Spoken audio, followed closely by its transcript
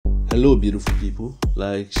Hello, beautiful people.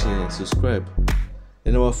 Like, share, and subscribe.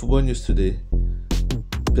 In our football news today,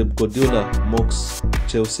 Pep Guardiola mocks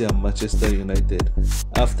Chelsea and Manchester United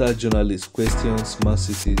after journalists questions Man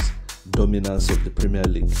City's dominance of the Premier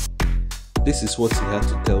League. This is what he had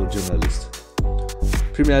to tell journalists.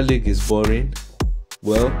 Premier League is boring.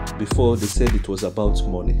 Well, before they said it was about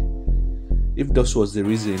money. If that was the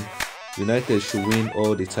reason, United should win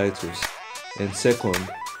all the titles. And second,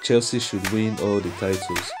 Chelsea should win all the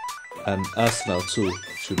titles. And Arsenal too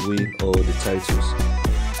should win all the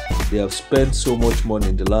titles. They have spent so much money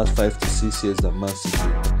in the last 5 to 6 years than Man City,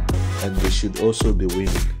 and they should also be winning.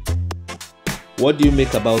 What do you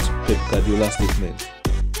make about Pep Guardiola's statement?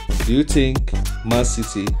 Do you think Man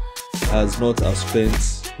City has not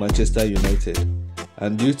outspent Manchester United?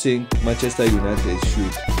 And do you think Manchester United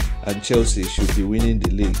should and Chelsea should be winning the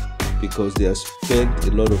league because they have spent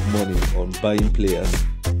a lot of money on buying players?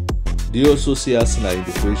 Do you also see Arsenal in the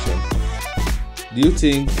equation? Do you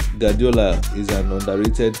think Guardiola is an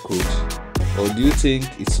underrated coach, or do you think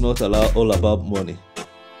it's not all about money?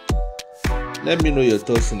 Let me know your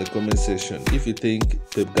thoughts in the comment section. If you think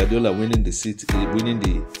Pep Guardiola winning the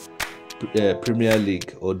Premier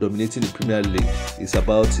League or dominating the Premier League is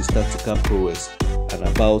about his tactical prowess and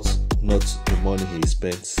about not the money he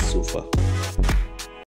spent so far.